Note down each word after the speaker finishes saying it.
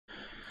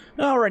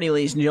Alrighty,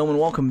 ladies and gentlemen,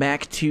 welcome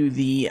back to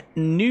the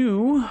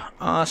new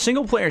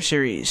single-player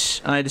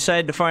series. I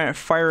decided to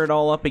fire it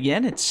all up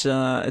again. It's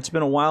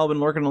been a while. I've been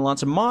working on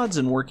lots of mods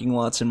and working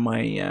lots in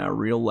my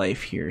real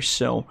life here.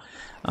 So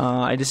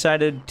I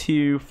decided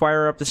to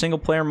fire up the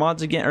single-player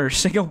mods again, or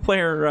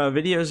single-player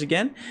videos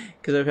again,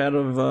 because I've had a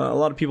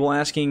lot of people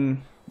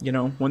asking, you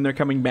know, when they're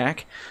coming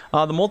back.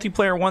 The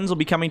multiplayer ones will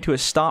be coming to a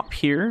stop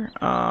here.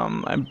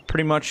 I'm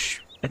pretty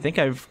much, I think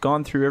I've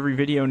gone through every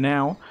video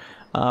now.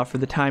 For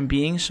the time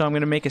being, so I'm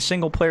going to make a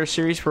single-player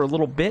series for a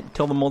little bit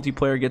till the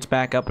multiplayer gets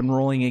back up and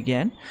rolling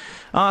again.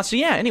 So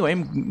yeah, anyway,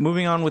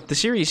 moving on with the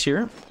series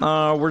here.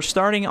 We're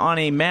starting on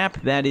a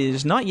map that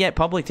is not yet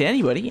public to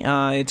anybody.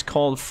 It's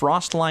called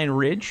Frostline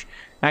Ridge.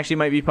 Actually, it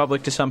might be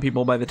public to some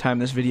people by the time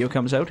this video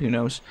comes out, who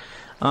knows.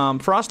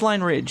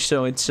 Frostline Ridge,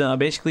 so it's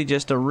basically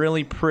just a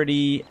really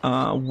pretty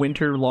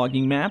winter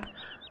logging map.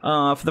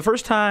 For the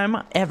first time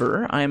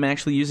ever, I am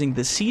actually using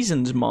the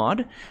Seasons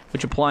mod,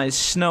 which applies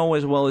snow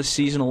as well as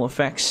seasonal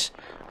effects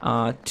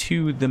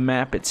to the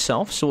map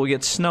itself. So we'll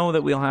get snow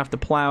that we'll have to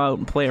plow out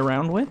and play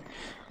around with.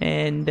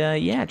 And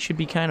yeah, it should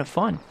be kind of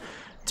fun.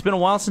 It's been a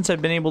while since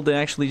I've been able to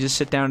actually just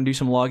sit down and do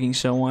some logging,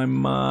 so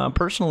I'm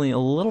personally a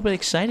little bit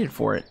excited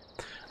for it.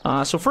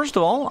 So first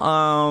of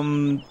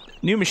all,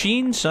 new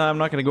machines. I'm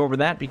not going to go over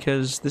that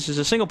because this is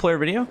a single-player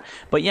video.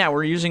 But yeah,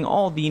 we're using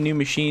all the new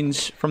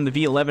machines from the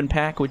V11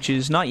 pack, which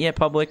is not yet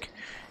public.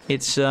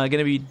 It's going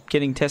to be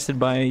getting tested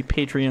by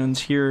Patreons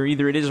here.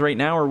 Either it is right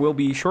now or will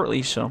be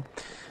shortly. So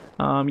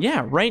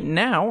yeah, right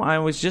now I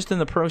was just in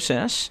the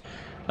process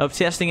of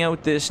testing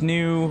out this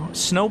new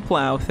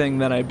snowplow thing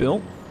that I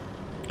built.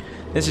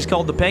 This is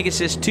called the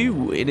Pegasus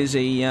 2. It is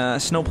a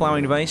snow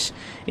plowing device.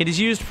 It is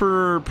used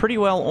for pretty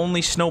well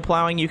only snow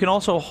plowing. You can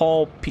also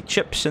haul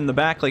chips in the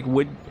back, like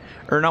wood,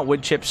 or not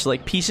wood chips,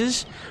 like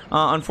pieces.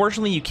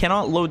 Unfortunately, you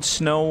cannot load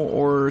snow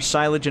or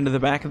silage into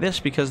the back of this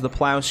because the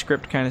plow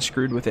script kind of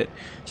screwed with it.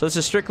 So this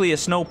is strictly a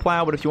snow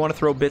plow, but if you want to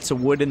throw bits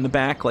of wood in the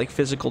back, like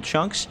physical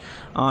chunks,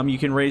 you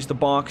can raise the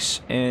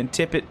box and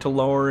tip it to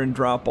lower and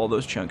drop all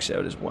those chunks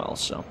out as well.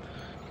 So,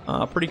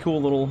 pretty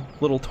cool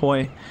little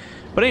toy.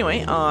 But anyway,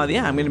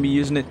 yeah, I'm going to be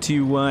using it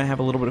to have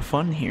a little bit of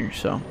fun here.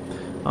 So,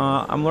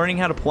 I'm learning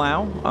how to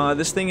plow.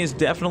 This thing is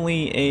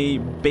definitely a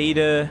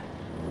beta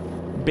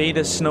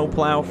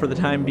snowplow for the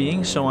time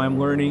being. So I'm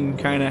learning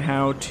kind of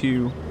how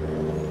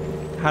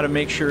to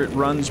make sure it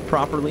runs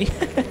properly.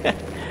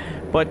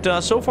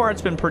 But so far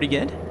it's been pretty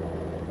good.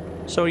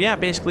 So yeah,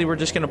 basically we're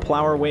just going to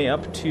plow our way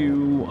up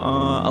to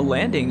a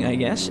landing, I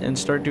guess, and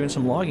start doing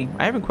some logging.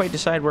 I haven't quite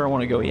decided where I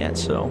want to go yet,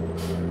 so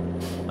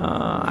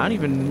I don't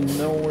even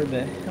know where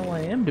the hell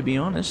I am, to be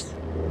honest.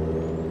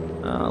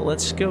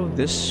 Let's go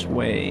this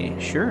way.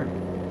 Sure.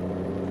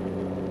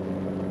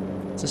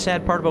 It's a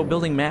sad part about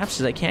building maps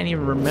is I can't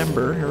even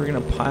remember. We're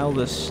going to pile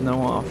this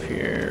snow off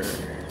here.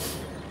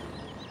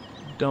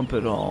 Dump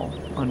it all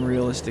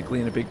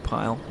unrealistically in a big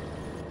pile.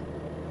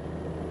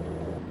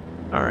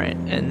 Alright,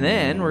 and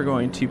then we're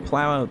going to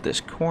plow out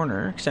this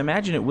corner, because I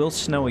imagine it will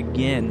snow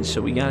again,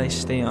 so we gotta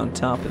stay on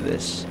top of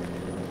this.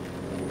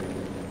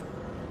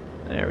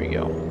 There we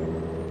go.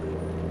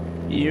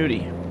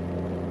 Beauty.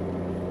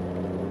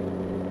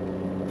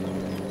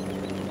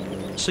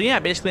 So yeah,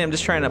 basically I'm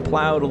just trying to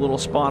plow out a little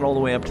spot all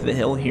the way up to the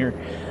hill here,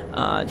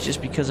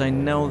 just because I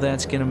know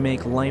that's gonna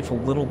make life a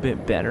little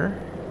bit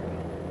better.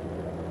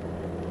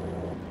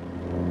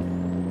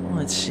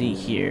 Let's see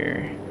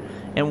here.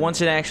 And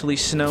once it actually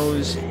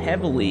snows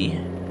heavily,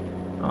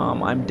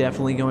 I'm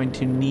definitely going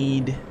to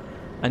need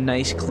a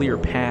nice clear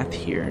path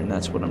here, and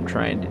that's what I'm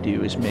trying to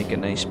do, is make a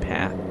nice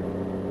path.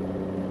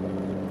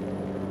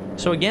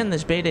 So again,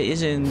 this beta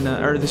is in,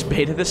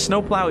 this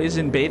snowplow is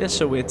in beta,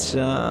 so it's,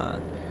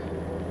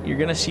 you're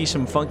gonna see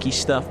some funky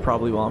stuff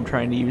probably while I'm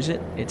trying to use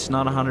it. It's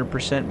not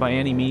 100% by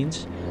any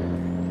means,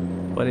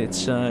 but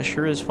it's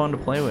sure is fun to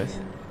play with.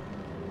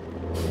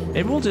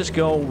 Maybe we'll just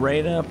go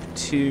right up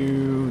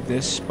to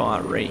this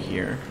spot right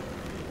here.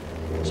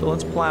 So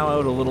let's plow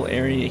out a little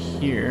area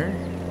here.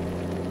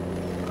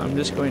 I'm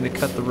just going to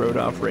cut the road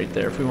off right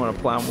there. If we want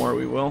to plow more,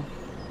 we will.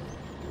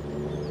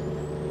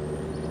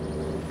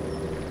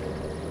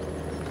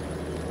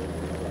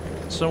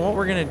 So what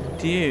we're going to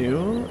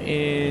do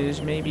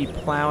is maybe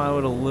plow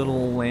out a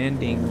little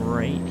landing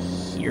right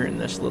here in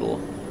this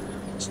little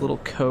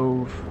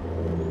cove.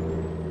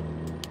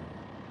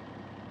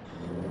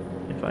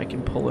 If I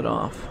can pull it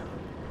off.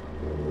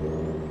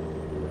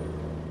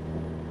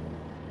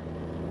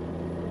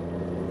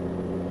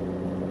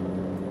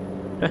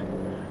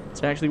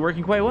 It's actually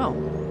working quite well.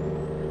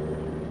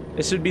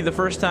 This would be the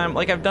first time,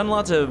 like, I've done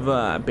lots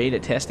of beta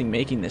testing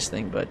making this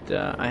thing, but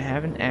I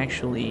haven't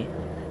actually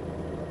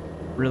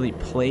really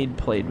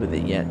played with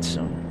it yet,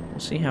 so we'll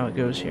see how it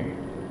goes here.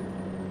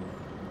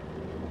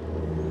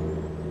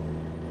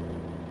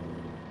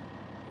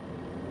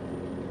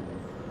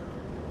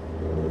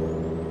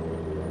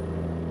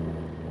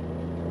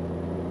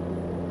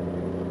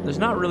 There's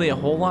not really a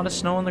whole lot of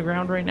snow on the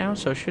ground right now,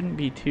 so it shouldn't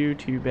be too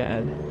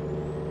bad.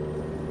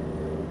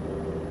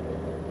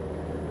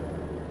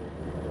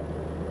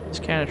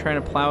 kind of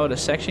trying to plow out a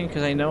section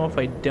because I know if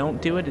I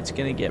don't do it, it's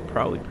going to get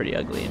probably pretty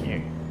ugly in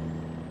here.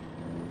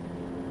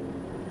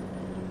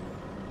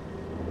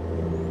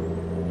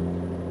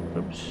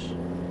 Oops.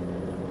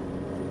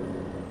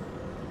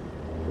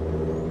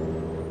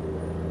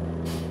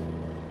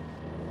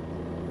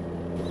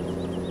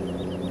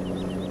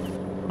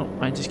 Oh,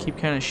 I just keep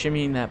kind of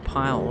shimmying that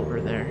pile over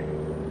there.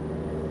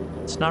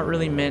 It's not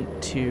really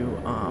meant to,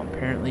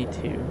 apparently,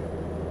 to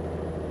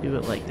do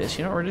it like this.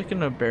 You know, we're just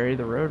gonna bury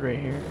the road right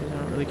here because I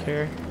don't really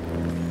care.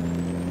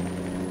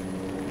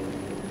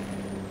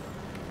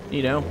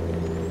 You know?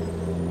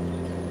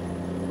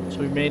 So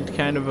we made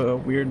kind of a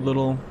weird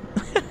little...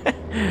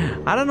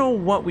 I don't know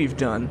what we've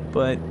done,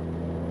 but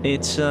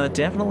it's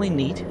definitely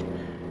neat.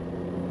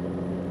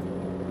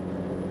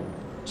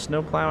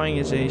 Snow plowing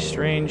is a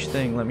strange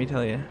thing, let me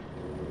tell you.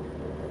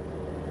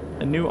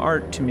 A new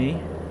art to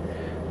me.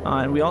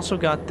 And we also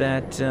got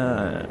that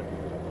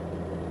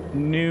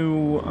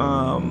new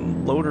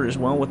loader as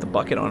well with the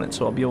bucket on it,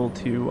 so I'll be able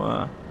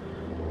to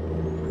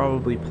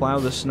probably plow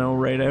the snow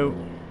right out.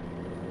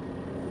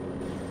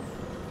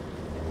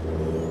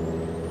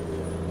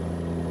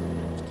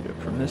 Let's do it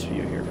from this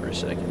view here for a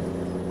second.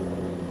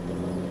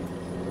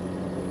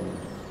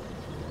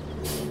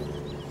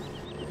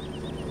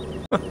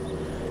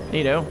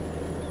 Neato.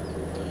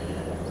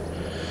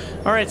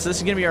 Alright, so this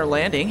is going to be our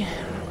landing.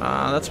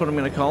 That's what I'm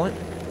going to call it.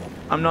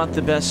 I'm not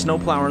the best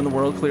snowplower in the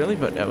world, clearly,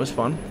 but that was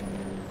fun.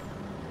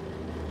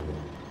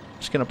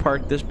 Just gonna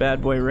park this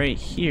bad boy right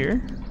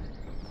here.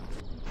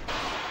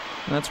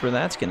 And that's where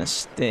that's gonna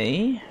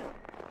stay.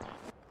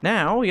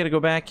 Now, we gotta go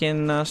back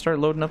and start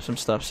loading up some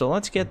stuff. So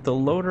let's get the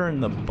loader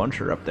and the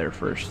buncher up there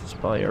first. That's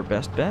probably our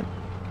best bet.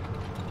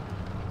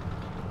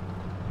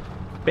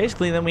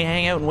 Basically, then we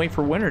hang out and wait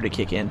for winter to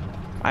kick in.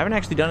 I haven't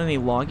actually done any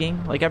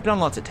logging. Like, I've done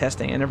lots of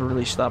testing. I never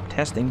really stopped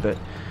testing, but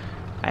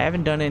I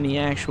haven't done any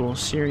actual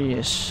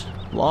serious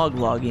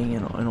logging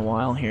in a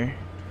while here.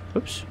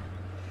 Oops.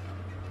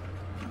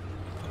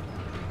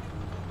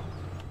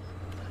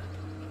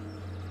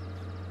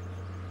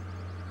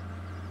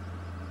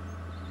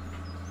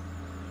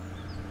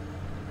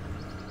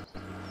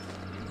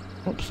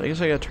 Oops, I guess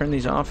I gotta turn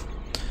these off.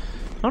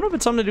 I don't know if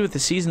it's something to do with the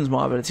seasons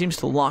mod, but it seems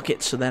to lock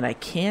it so that I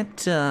can't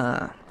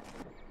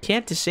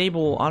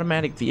disable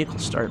automatic vehicle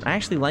start. I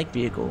actually like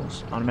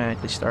vehicles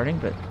automatically starting,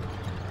 but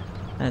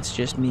that's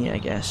just me, I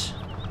guess.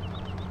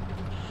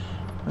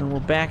 And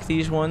we'll back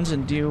these ones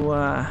and do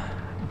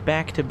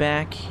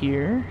back-to-back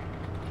here.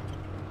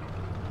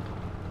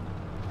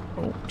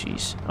 Oh,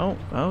 jeez. Oh,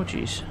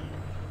 jeez.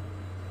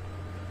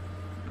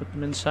 Put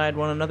them inside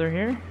one another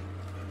here.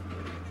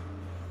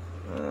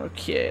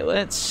 Okay,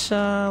 let's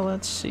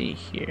see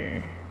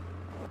here.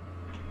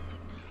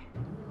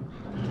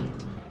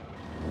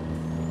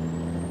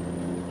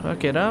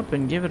 Hook it up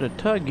and give it a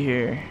tug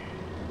here.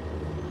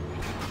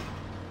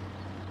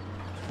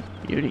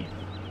 Beauty.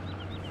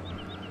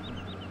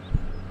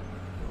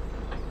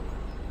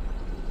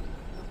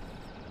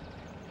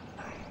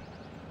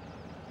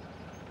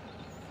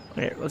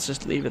 Here, let's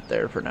just leave it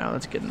there for now.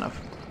 That's good enough.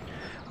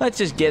 Let's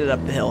just get it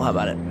up the hill. How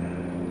about it?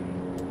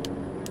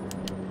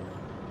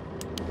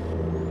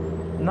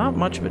 Not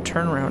much of a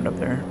turnaround up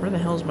there. Where the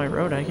hell's my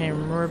road? I can't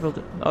remember where I built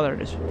it. Oh, there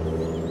it is.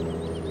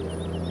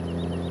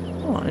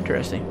 Oh,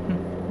 interesting.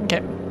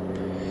 Okay.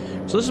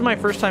 So this is my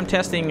first time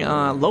testing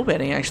low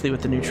bedding actually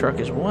with the new truck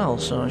as well,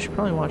 so I should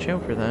probably watch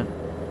out for that.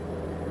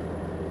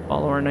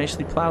 Follow our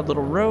nicely plowed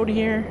little road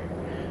here.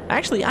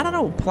 Actually, I don't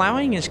know,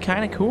 plowing is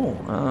kind of cool.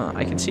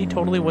 I can see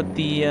totally what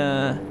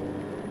the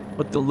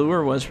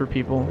lure was for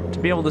people. To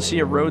be able to see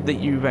a road that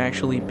you've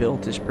actually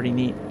built is pretty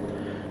neat.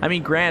 I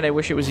mean, granted, I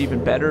wish it was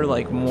even better,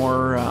 like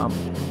more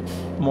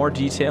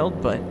detailed,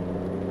 but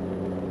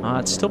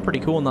it's still pretty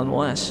cool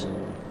nonetheless.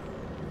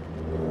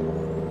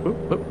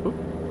 Oop, oop, oop.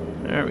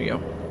 There we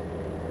go.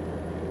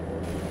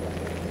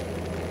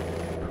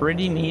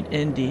 Pretty neat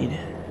indeed.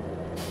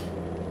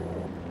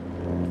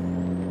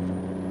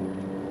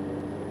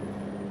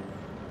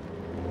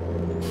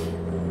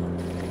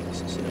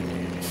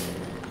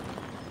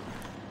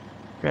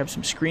 Grab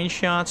some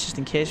screenshots just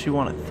in case we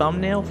want a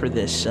thumbnail for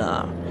this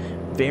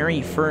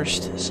very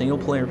first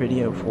single-player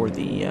video for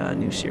the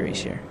new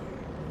series here.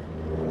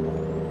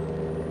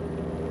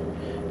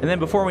 And then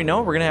before we know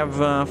it, we're going to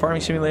have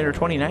Farming Simulator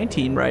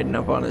 2019 riding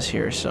up on us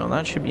here, so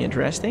that should be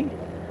interesting.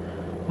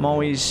 I'm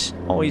always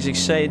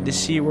excited to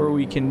see where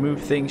we can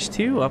move things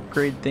to,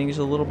 upgrade things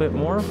a little bit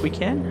more if we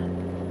can.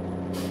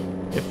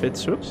 If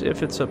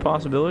it's a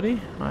possibility.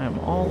 I am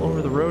all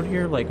over the road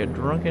here like a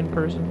drunken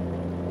person.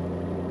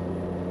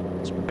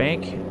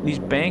 These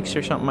banks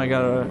are something I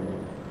gotta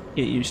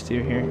get used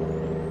to here.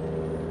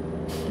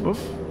 Whoop.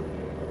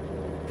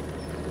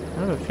 I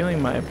have a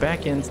feeling my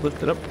back end's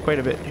lifted up quite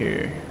a bit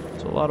here.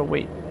 It's a lot of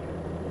weight.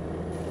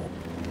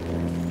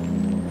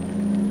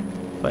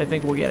 But I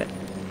think we'll get it.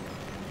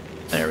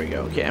 There we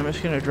go. Okay, I'm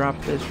just gonna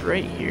drop this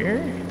right here.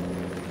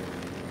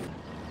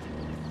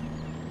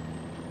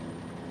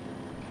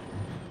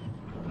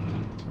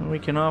 And we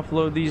can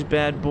offload these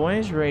bad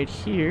boys right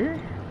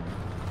here.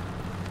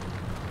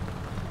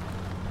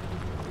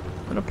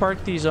 I'm gonna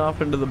park these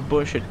off into the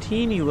bush a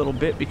teeny little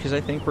bit because I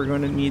think we're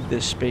going to need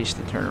this space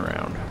to turn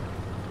around.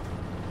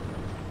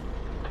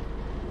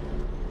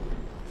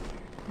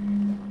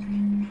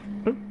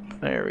 Oop,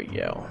 there we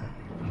go.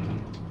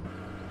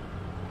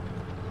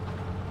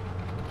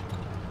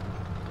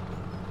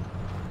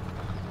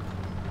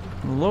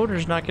 The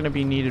loader's not going to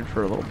be needed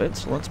for a little bit,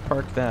 so let's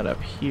park that up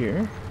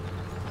here.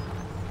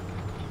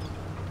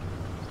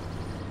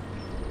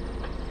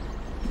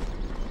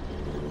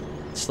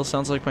 Still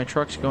sounds like my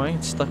truck's going.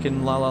 It's stuck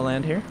in La La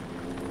Land here.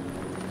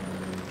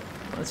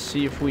 Let's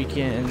see if we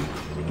can...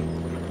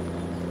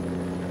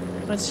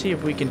 Let's see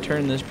if we can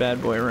turn this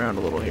bad boy around a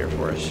little here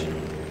for us.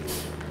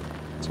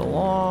 It's a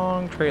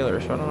long trailer,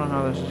 so I don't know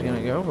how this is going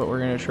to go, but we're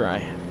going to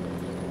try.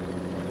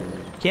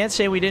 Can't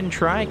say we didn't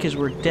try, because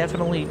we're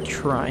definitely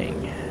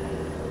trying.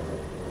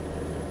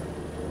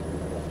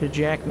 To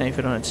jackknife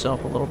it on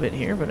itself a little bit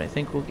here, but I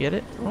think we'll get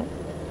it. Oh.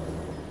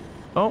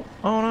 Oh,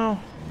 oh no.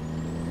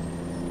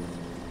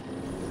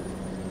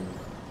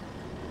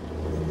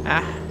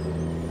 Ah.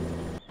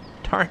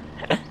 Darn.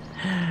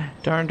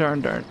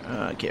 Darn.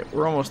 Okay,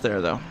 we're almost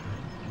there, though.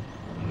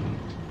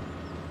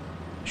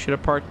 Should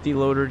have parked the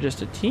loader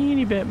just a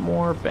teeny bit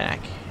more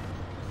back.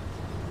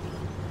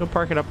 Go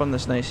park it up on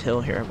this nice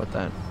hill here. How about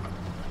that?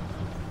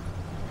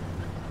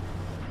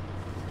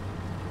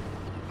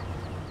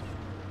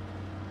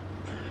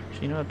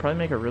 So, you know, it'd probably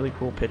make a really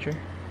cool picture.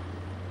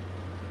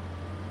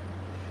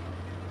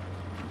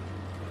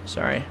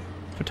 Sorry.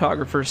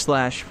 Photographer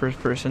slash first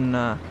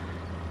person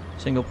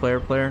single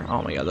player.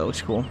 Oh my god, that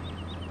looks cool.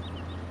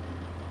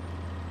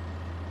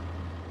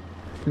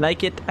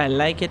 Like it, I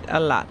like it a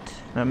lot.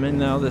 I'm in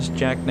now this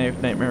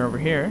jackknife nightmare over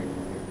here.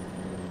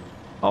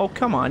 Oh,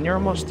 come on, you're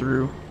almost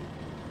through.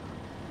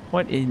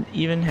 What is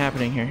even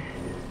happening here?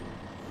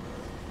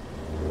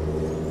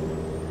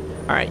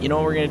 Alright, you know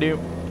what we're gonna do?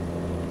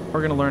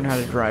 We're gonna learn how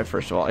to drive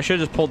first of all. I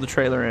should have just pulled the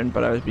trailer in,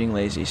 but I was being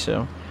lazy,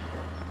 so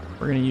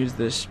we're gonna use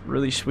this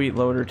really sweet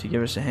loader to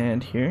give us a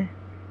hand here.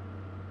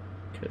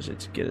 Because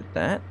it's good at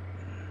that.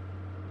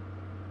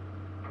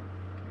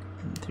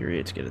 In theory,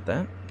 it's good at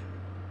that.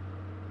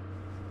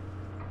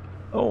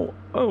 Oh,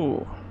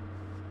 oh.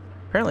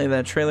 Apparently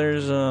that trailer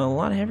is a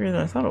lot heavier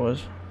than I thought it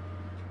was.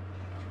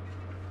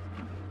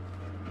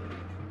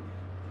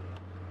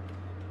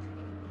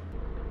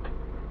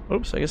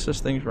 Oops, I guess this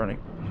thing's running.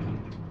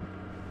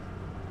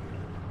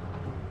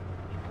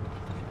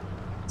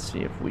 Let's see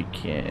if we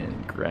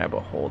can grab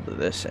a hold of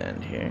this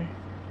end here.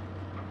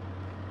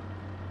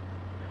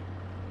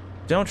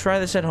 Don't try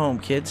this at home,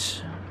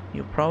 kids.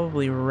 You'll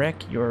probably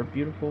wreck your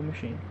beautiful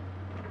machine.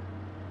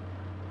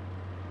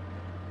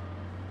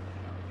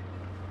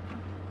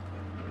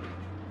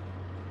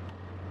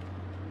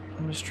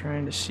 I'm just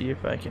trying to see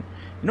if I can...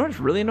 You know what's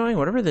really annoying?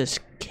 Whatever this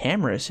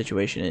camera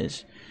situation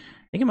is.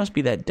 I think it must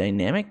be that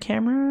dynamic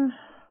camera.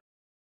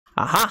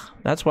 Aha!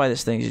 That's why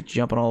this thing's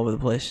jumping all over the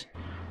place.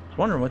 I was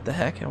wondering what the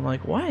heck. I'm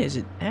like, why is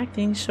it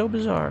acting so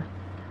bizarre?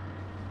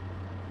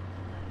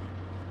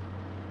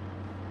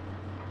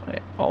 Okay,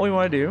 all we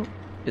want to do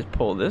is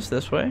pull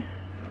this way.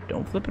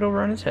 Don't flip it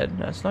over on its head.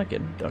 That's not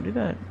good. Don't do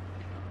that.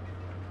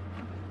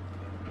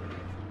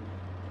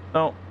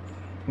 Oh.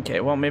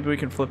 Okay, well, maybe we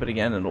can flip it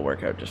again and it'll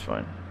work out just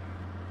fine.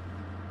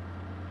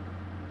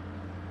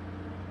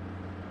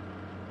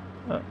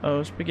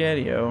 Uh-oh,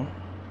 spaghetti-o.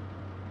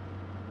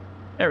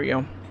 There we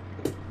go.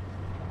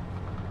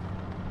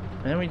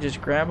 And then we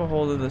just grab a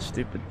hold of the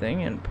stupid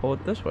thing and pull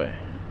it this way.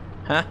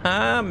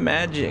 Haha,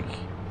 magic.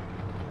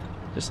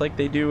 Just like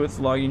they do with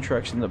logging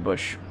trucks in the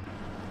bush.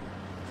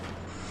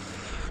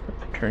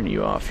 Turn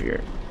you off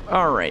here.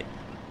 Alright.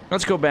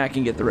 Let's go back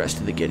and get the rest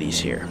of the goodies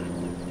here.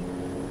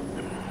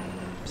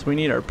 So we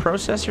need our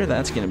processor.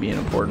 That's going to be an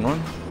important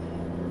one.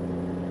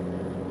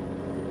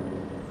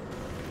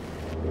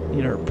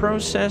 Need our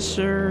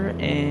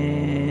processor,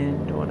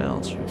 and what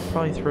else? We'll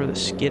probably throw the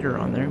skidder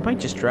on there. We might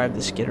just drive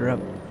the skidder up.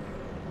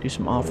 Do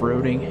some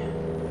off-roading.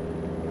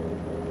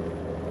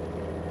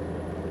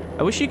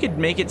 I wish you could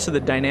make it so the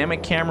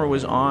dynamic camera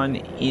was on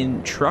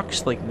in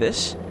trucks like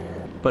this,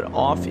 but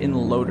off in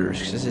loaders,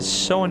 because it's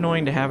so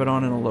annoying to have it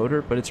on in a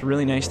loader, but it's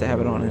really nice to have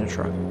it on in a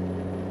truck.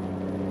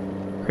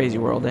 Crazy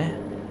world, eh?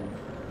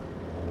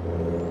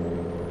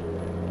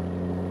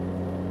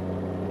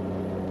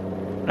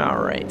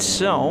 Alright,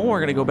 so we're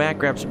gonna go back,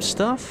 grab some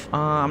stuff.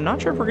 I'm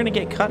not sure if we're gonna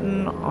get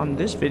cutting on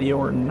this video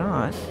or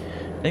not.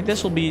 I think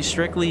this will be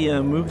strictly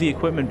a move the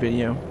equipment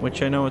video,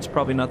 which I know it's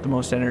probably not the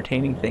most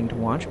entertaining thing to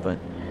watch, but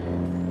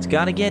it's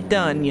gotta get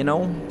done, you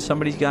know?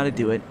 Somebody's gotta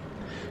do it.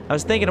 I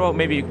was thinking about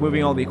maybe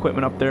moving all the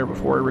equipment up there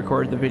before I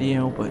record the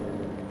video, but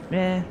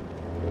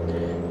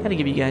gotta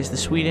give you guys the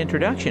sweet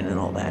introduction and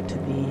all that to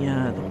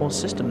the whole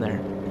system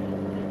there.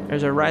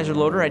 There's our riser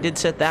loader. I did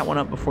set that one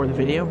up before the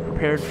video,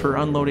 prepared for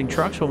unloading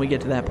trucks when we get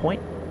to that point.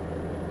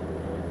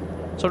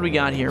 So what do we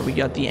got here? We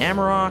got the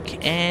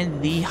Amarok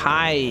and the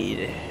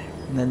Hyde,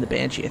 and then the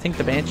Banshee. I think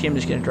the Banshee I'm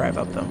just gonna drive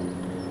up though.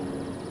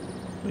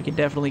 We can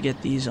definitely get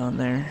these on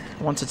there.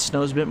 Once it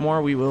snows a bit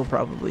more, we will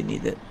probably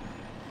need it.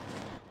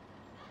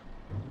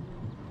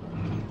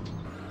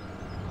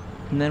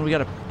 And then we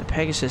got the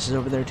Pegasus is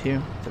over there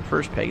too. The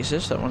first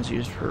Pegasus, that one's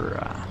used for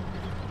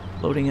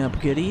loading up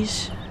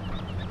goodies.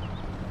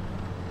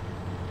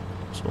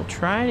 So we'll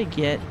try to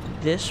get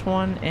this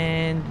one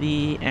and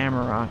the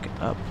Amarok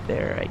up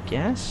there, I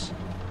guess.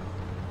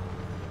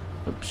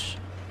 Oops.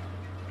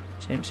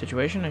 Same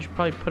situation. I should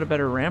probably put a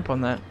better ramp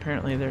on that.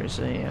 Apparently there's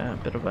a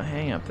bit of a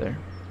hang up there.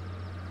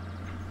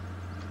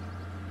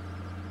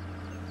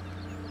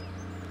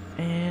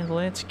 And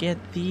let's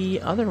get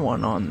the other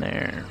one on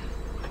there.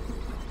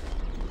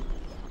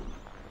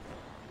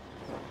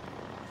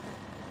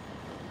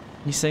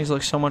 These things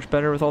look so much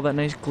better with all that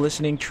nice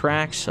glistening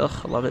tracks. Ugh,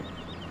 I love it.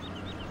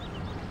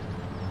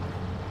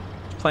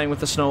 Playing with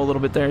the snow a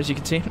little bit there, as you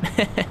can see.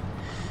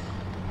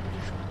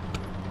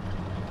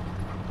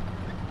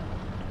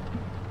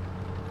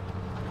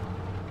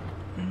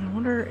 I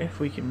wonder if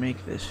we can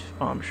make this...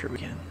 Oh, I'm sure we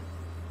can.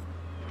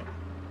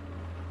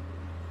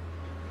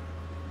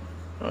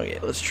 Okay,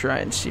 let's try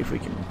and see if we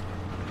can...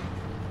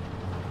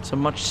 It's a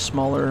much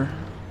smaller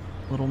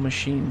little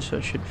machine, so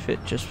it should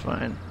fit just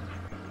fine.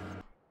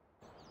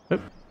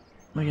 Oop.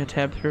 I gotta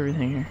tab through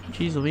everything here.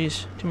 Jeez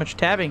Louise. Too much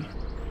tabbing.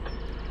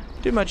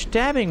 Too much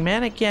tabbing,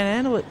 man. I can't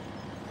handle it.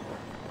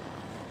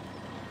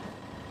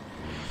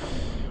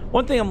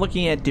 One thing I'm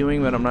looking at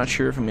doing, but I'm not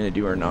sure if I'm going to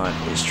do or not,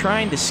 is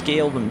trying to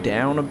scale them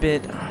down a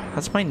bit.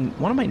 That's one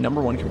of my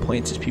 #1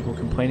 complaints is people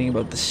complaining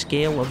about the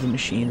scale of the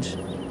machines.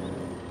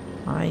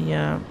 I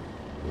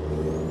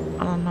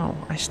don't know.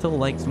 I still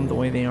like them the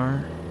way they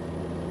are.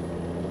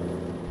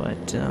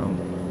 But,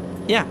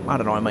 yeah, I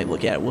don't know. I might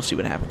look at it. We'll see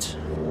what happens.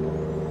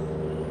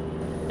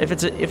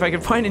 If I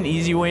can find an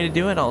easy way to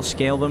do it, I'll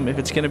scale them. If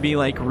it's going to be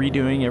like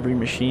redoing every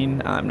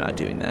machine, I'm not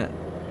doing that.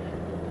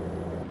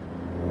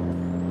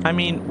 I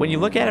mean, when you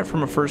look at it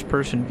from a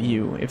first-person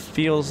view, it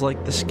feels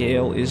like the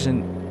scale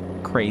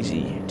isn't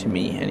crazy to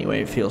me.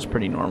 Anyway, it feels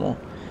pretty normal.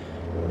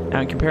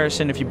 Now, in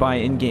comparison, if you buy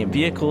in-game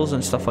vehicles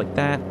and stuff like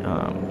that,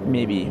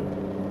 maybe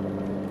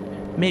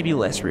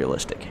less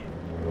realistic.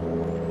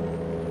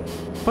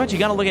 But you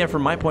gotta look at it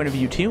from my point of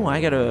view too. I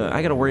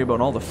gotta worry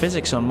about all the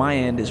physics on my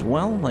end as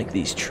well, like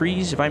these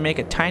trees. If I make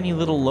a tiny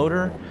little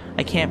loader,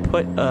 I can't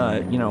put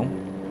you know,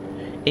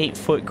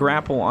 8-foot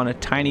grapple on a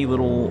tiny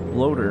little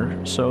loader.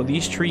 So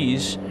these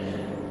trees...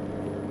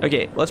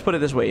 Okay, let's put it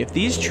this way. If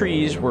these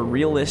trees were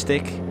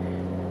realistic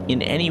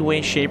in any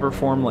way, shape, or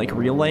form like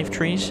real-life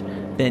trees,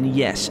 then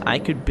yes, I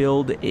could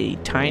build a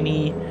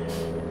tiny,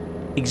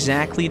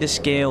 exactly to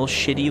scale,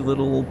 shitty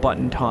little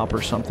button top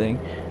or something,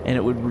 and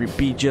it would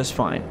be just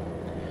fine.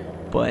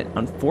 But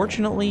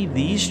unfortunately,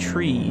 these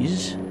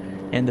trees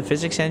and the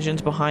physics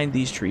engines behind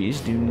these trees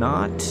do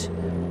not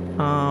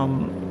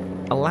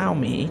allow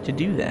me to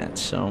do that.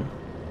 So,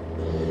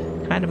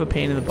 kind of a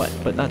pain in the butt,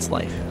 but that's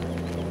life.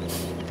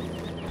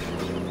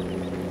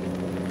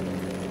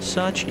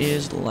 Such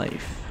is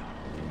life.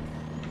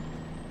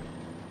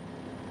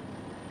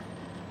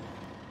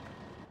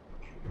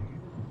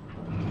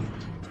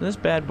 So this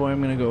bad boy,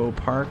 I'm gonna go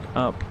park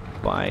up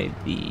by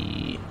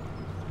the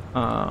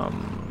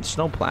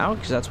snowplow,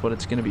 because that's what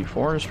it's going to be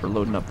for, is for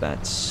loading up that...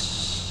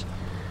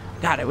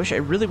 God, I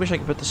really wish I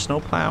could put the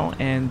snowplow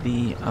and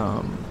the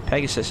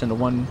Pegasus into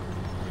one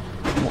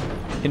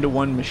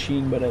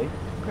machine, but I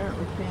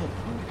apparently can't.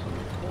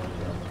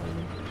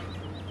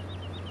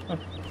 Huh,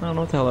 I don't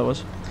know what the hell that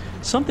was.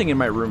 Something in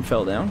my room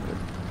fell down.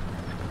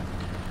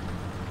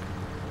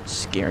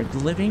 Scared the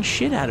living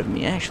shit out of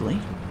me, actually.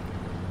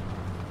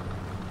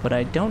 But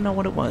I don't know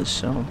what it was,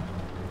 so...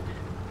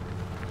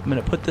 I'm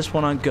going to put this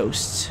one on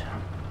ghosts.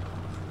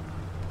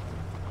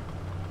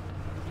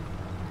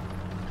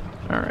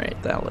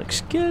 Alright, that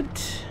looks good.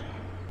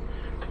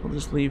 We'll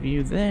just leave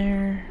you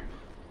there.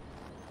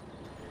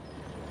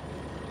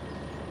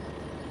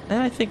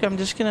 And I think I'm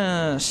just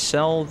gonna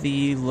sell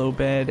the low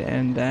bed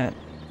and that,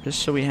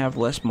 just so we have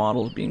less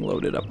models being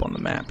loaded up on the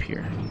map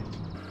here.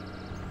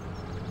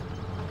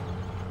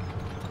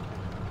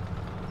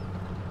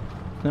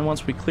 Then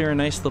once we clear a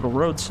nice little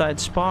roadside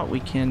spot,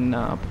 we can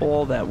pull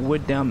all that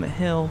wood down the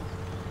hill,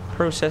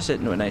 process it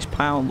into a nice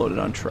pile, and load it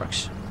on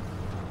trucks.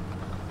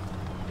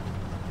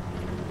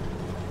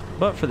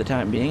 But for the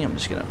time being, I'm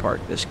just going to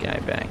park this guy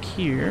back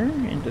here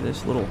into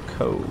this little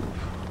cove.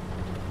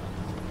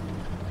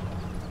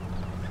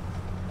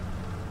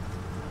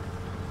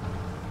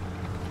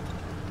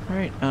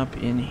 Right up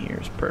in here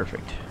is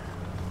perfect.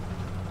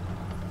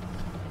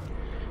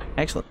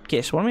 Excellent.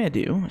 Okay, so what I'm going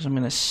to do is I'm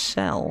going to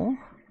sell...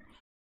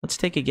 Let's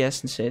take a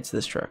guess and say it's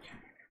this truck.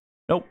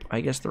 Nope,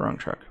 I guessed the wrong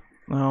truck.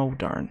 Oh,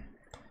 darn.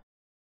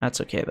 That's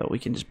okay, though. We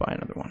can just buy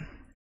another one.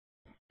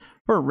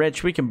 We're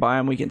rich. We can buy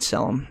them. We can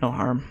sell them. No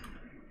harm.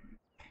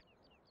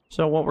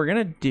 So what we're going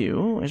to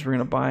do is we're going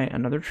to buy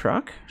another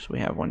truck. So we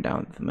have one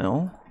down at the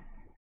mill.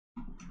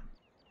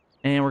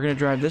 And we're going to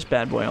drive this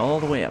bad boy all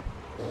the way up.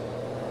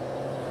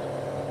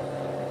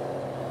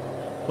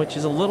 Which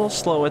is a little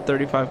slow at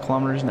 35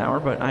 kilometers an hour,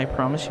 but I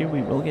promise you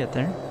we will get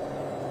there.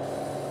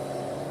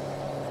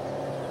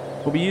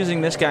 We'll be using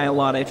this guy a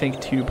lot, I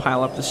think, to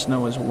pile up the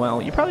snow as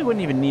well. You probably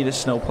wouldn't even need a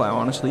snowplow,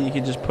 honestly. You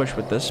could just push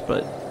with this,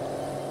 but...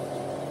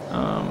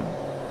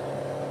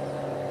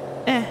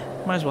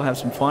 Might as well have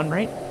some fun,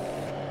 right?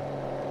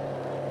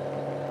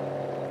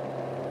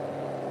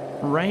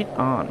 Right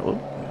on.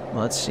 Oop.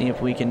 Let's see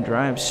if we can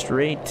drive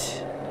straight.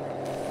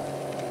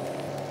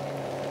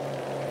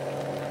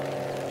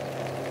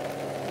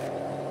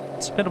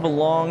 It's a bit of a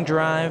long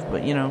drive,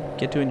 but you know,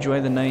 get to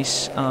enjoy the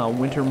nice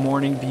winter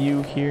morning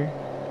view here.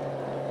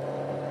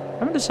 I'm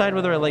gonna decide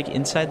whether I like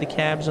inside the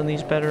cabs on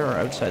these better or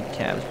outside the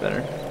cabs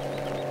better.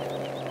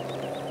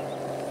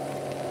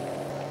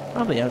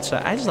 Probably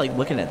outside. I just like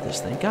looking at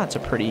this thing. God, it's a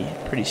pretty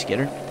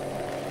skidder.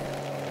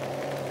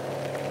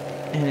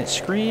 And it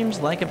screams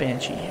like a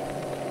banshee.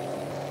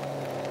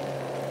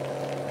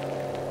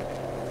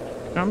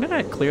 Now I'm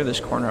gonna clear this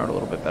corner out a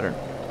little bit better.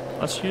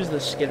 Let's use the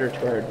skidder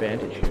to our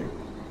advantage here.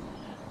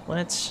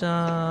 Let's,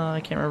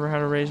 I can't remember how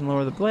to raise and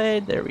lower the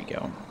blade. There we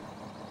go.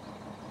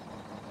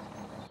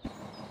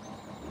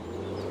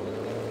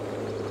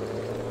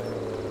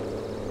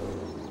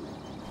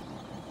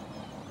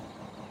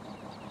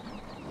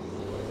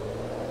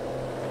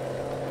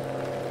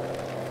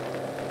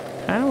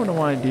 Kind of what I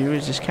want to do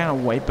is just kind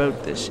of wipe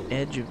out this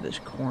edge of this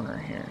corner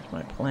here is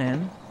my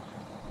plan.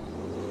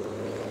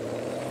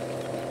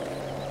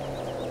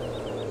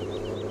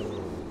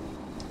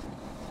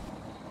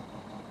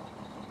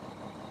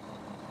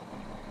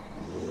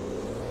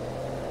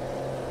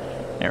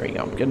 There we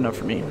go, good enough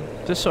for me.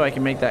 Just so I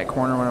can make that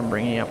corner when I'm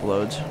bringing up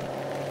loads.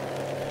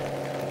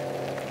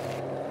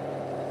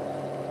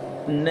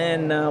 And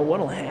then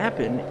what'll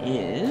happen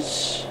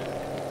is,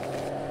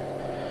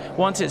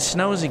 once it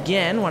snows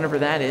again, whenever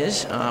that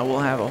is, we'll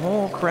have a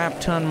whole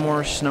crap ton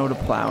more snow to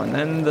plow. And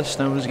then the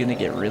snow is going to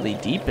get really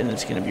deep and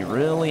it's going to be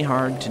really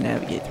hard to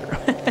navigate through.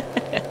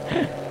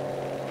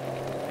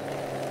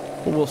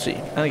 But we'll see.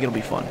 I think it'll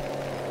be fun.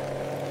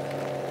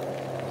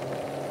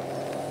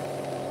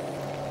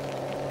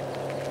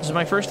 This is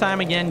my first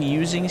time again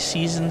using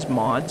Seasons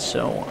mod,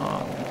 so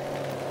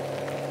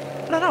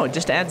I don't know, it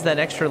just adds that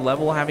extra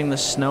level having the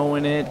snow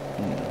in it,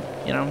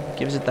 and, you know,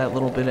 gives it that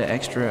little bit of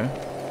extra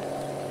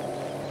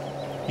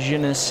je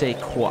ne sais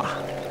quoi.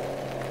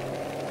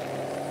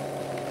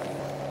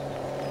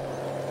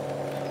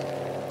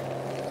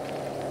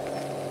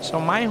 So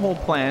my whole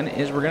plan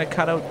is we're gonna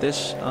cut out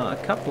this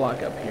cup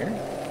block up here.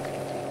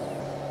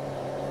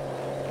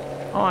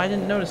 Oh, I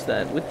didn't notice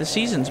that. With the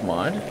Seasons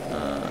mod,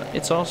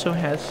 it also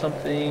has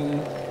something,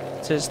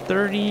 it says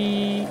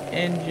 30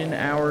 engine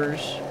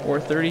hours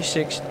or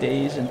 36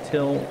 days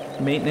until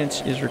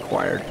maintenance is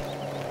required.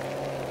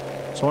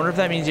 So I wonder if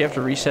that means you have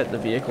to reset the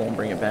vehicle and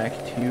bring it back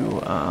to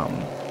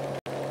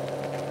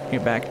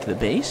the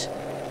base?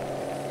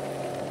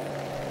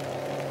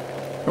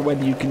 Or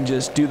whether you can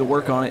just do the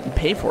work on it and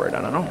pay for it,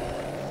 I don't know.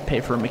 Pay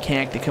for a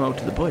mechanic to come out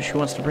to the bush. Who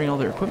wants to bring all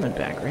their equipment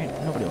back, right?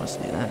 Nobody wants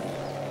to do that.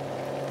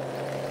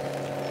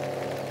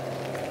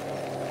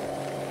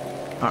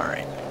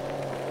 Alright.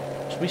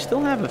 So we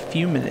still have a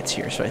few minutes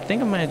here, so I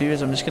think I'm going to do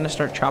is I'm just going to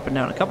start chopping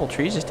down a couple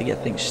trees just to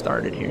get things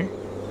started here.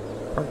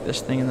 Park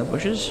this thing in the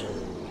bushes.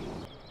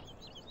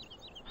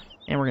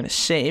 And we're going to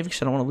save,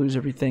 because I don't want to lose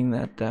everything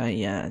that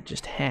I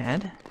just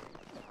had.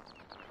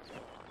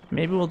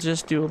 Maybe we'll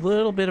just do a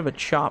little bit of a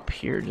chop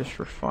here, just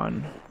for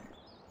fun.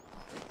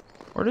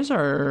 Where is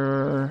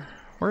our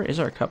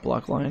cut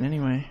block line,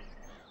 anyway?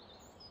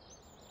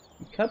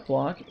 The cut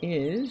block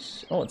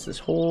is... oh, it's this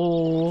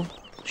whole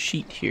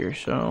sheet here,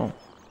 so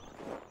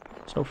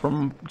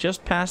from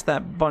just past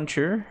that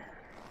buncher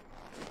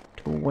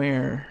to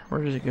where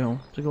does it go?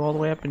 Does it go all the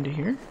way up into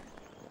here?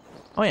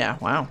 Oh yeah,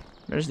 wow.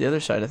 There's the other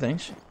side of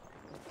things.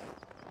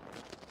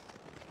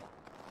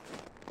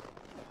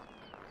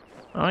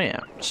 Oh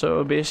yeah, so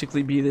it'll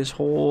basically be this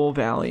whole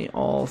valley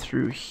all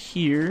through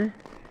here,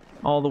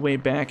 all the way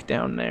back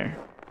down there.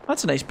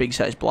 That's a nice big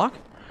size block.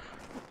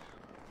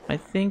 I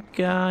think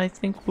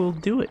we'll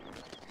do it.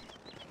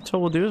 So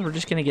what we'll do is we're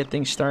just gonna get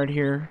things started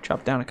here,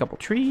 chop down a couple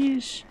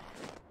trees,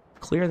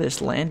 clear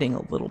this landing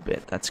a little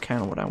bit. That's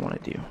kind of what I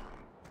want to do.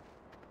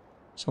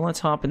 So let's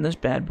hop in this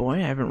bad boy.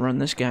 I haven't run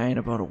this guy in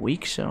about a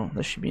week, so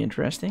this should be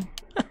interesting.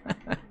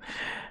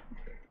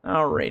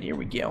 Alright, here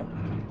we go.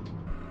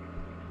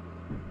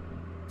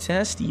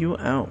 Test you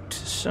out.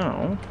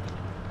 So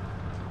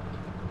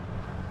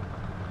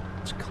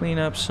let's clean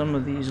up some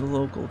of these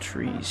local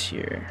trees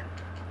here.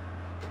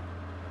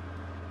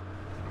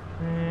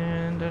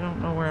 And I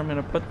don't know where I'm going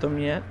to put them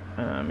yet.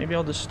 Maybe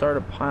I'll just start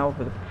a pile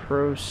for the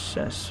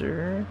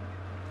processor.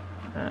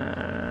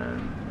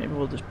 And maybe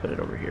we'll just put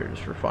it over here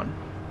just for fun.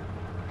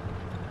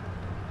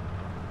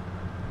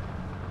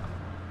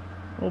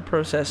 We'll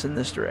process in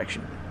this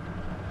direction,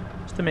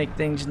 just to make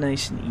things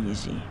nice and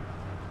easy.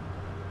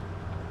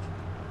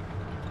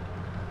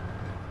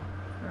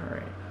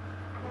 Alright.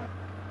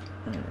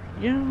 There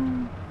we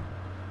go.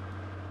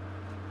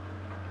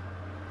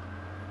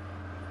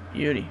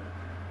 Beauty.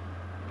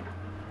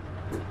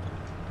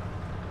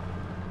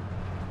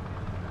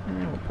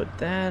 And we'll put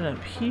that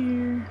up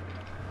here.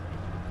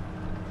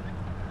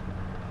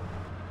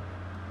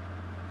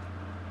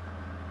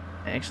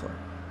 Excellent.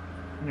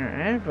 Alright,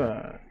 I have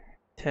a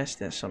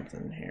test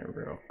something here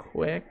real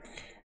quick.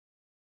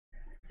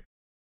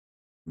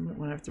 I'm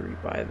gonna have to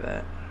rebuy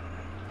that.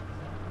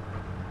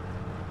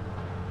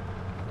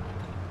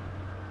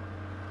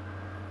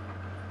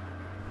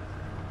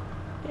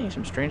 Getting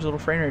some strange little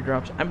frame rate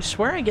drops. I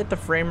swear I get the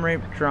frame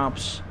rate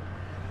drops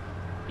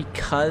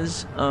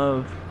because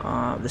of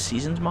the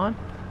Seasons mod.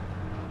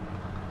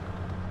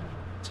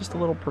 It's just a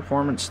little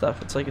performance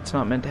stuff. It's like it's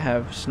not meant to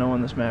have snow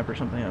on this map or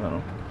something. I don't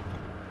know.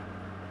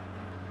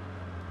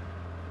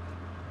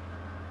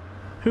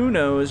 Who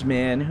knows,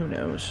 man? Who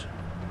knows?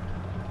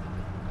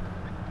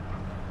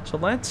 So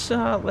let's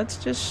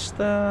just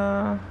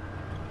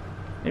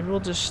maybe we'll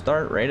just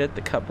start right at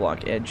the cut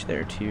block edge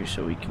there too,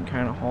 so we can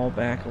kind of haul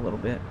back a little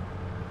bit.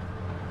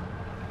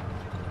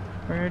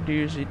 Where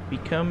does it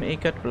become a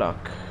cut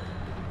block?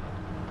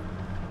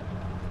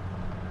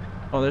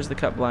 Oh, there's the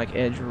cut block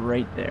edge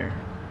right there.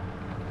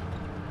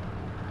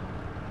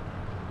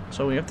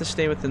 So we have to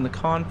stay within the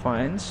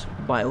confines.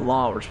 By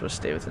law, we're supposed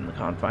to stay within the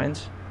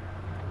confines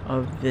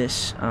of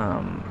this,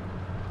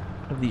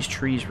 of these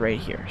trees right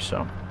here.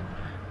 So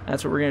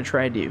that's what we're gonna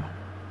try to do.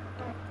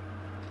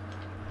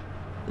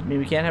 Doesn't mean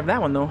we can't have that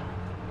one though.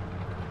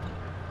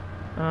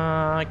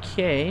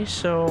 Okay,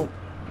 so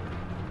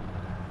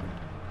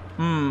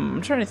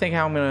I'm trying to think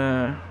how I'm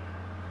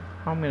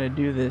gonna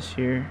do this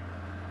here.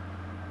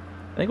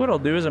 I think what I'll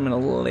do is I'm gonna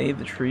lay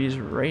the trees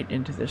right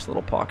into this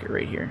little pocket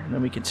right here, and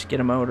then we can skid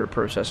them out or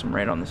process them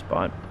right on the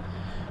spot.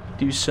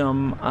 Do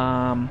some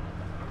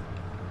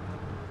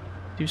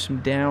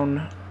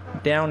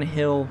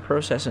downhill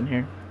processing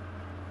here.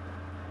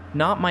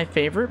 Not my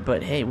favorite,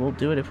 but hey, we'll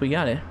do it if we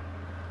got it.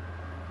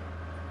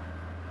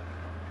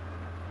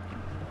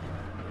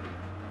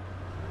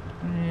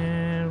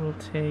 And we'll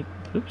take,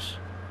 oops,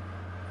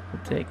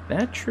 we'll take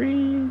that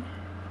tree,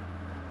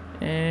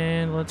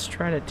 and let's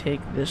try to take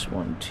this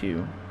one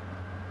too.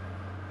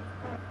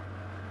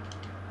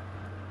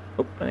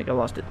 Oh, I think I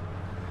lost it.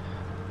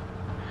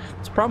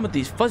 The problem with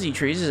these fuzzy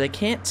trees is I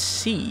can't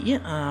see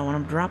when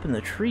I'm dropping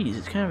the trees.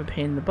 It's kind of a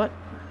pain in the butt.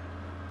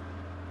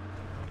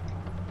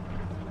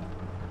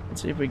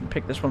 Let's see if we can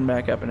pick this one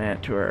back up and add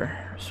it to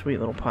our sweet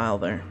little pile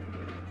there.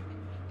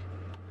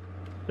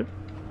 Oop.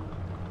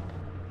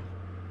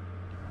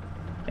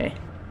 Hey.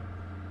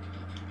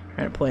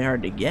 Trying to play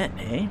hard to get,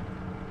 hey?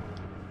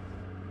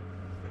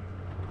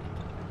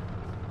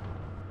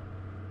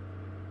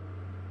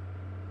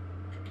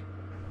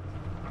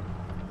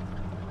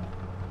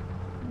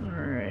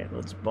 Alright,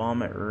 let's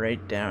bomb it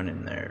right down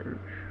in there.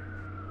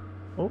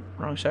 Oh,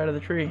 wrong side of the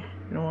tree.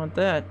 You don't want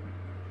that.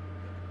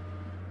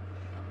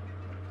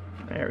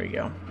 There we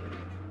go.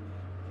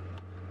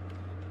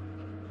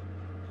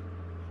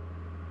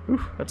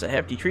 Ooh, that's a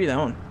hefty tree, that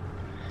one.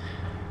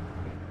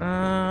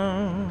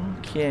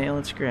 Okay,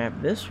 let's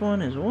grab this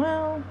one as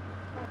well.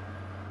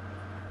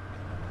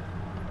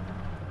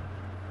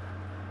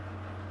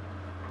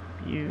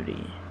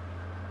 Beauty.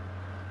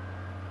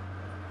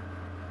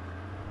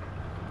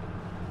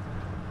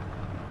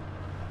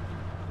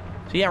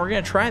 So yeah, we're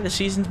going to try the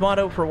Seasons mod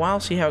out for a while,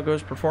 see how it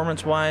goes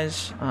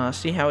performance-wise,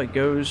 see how it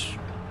goes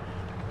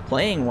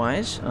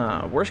playing-wise.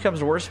 Worst comes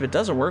to worst, if it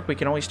doesn't work, we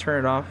can always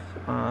turn it off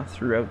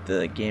throughout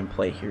the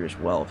gameplay here as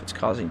well if it's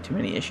causing too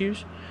many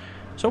issues.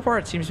 So far,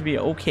 it seems to be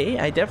okay.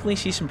 I definitely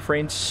see some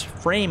frame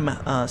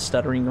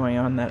stuttering going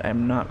on that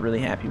I'm not really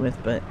happy with,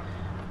 but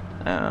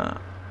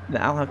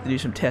I'll have to do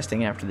some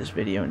testing after this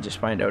video and just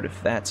find out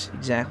if that's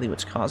exactly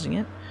what's causing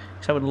it.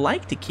 Because I would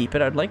like to keep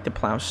it. I'd like to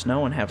plow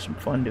snow and have some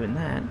fun doing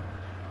that.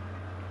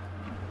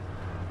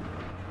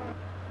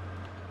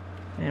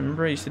 I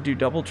remember I used to do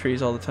double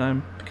trees all the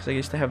time because I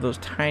used to have those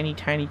tiny,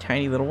 tiny,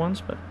 tiny little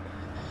ones, but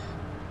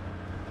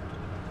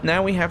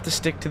now we have to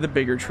stick to the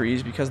bigger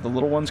trees because the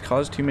little ones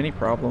cause too many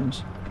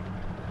problems.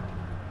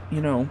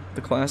 You know,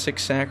 the classic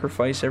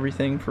sacrifice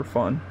everything for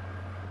fun.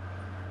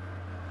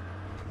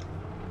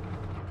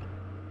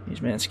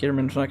 Jeez, man,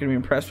 Skitterman's not going to be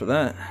impressed with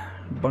that.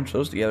 Bunch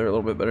those together a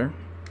little bit better.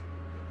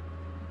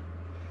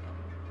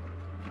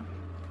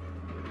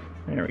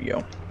 There we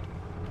go.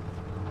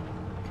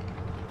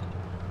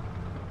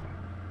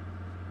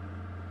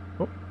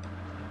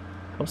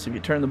 Helps if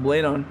you turn the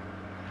blade on.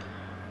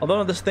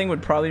 Although this thing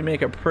would probably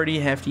make a pretty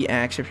hefty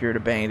axe if you were to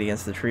bang it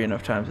against the tree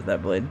enough times with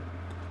that blade,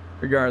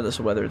 regardless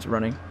of whether it's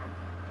running.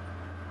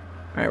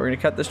 Alright, we're going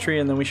to cut this tree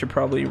and then we should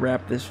probably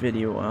wrap this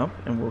video up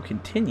and we'll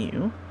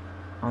continue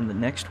on the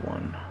next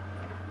one.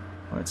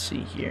 Let's see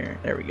here.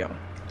 There we go.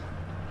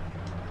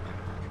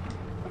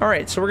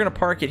 Alright, so we're going to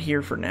park it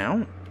here for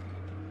now.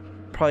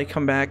 Probably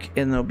come back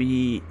and there'll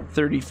be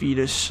 30 feet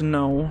of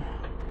snow.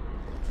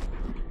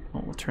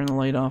 Well, we'll turn the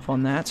light off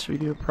on that so we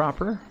do it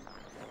proper.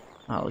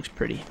 Oh, it looks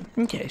pretty.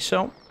 Okay,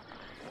 so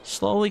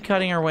slowly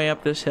cutting our way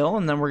up this hill,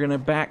 and then we're going to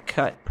back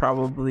cut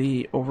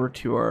probably over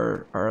to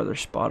our other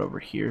spot over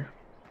here.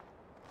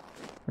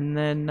 And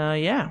then,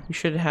 yeah, we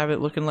should have it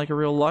looking like a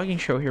real logging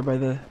show here by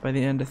the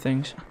end of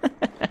things.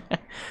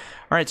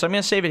 Alright, so I'm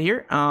going to save it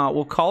here.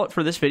 We'll call it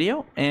for this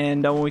video,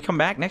 and when we come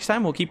back next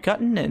time, we'll keep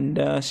cutting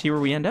and see where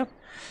we end up.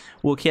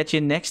 We'll catch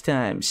you next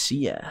time. See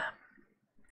ya.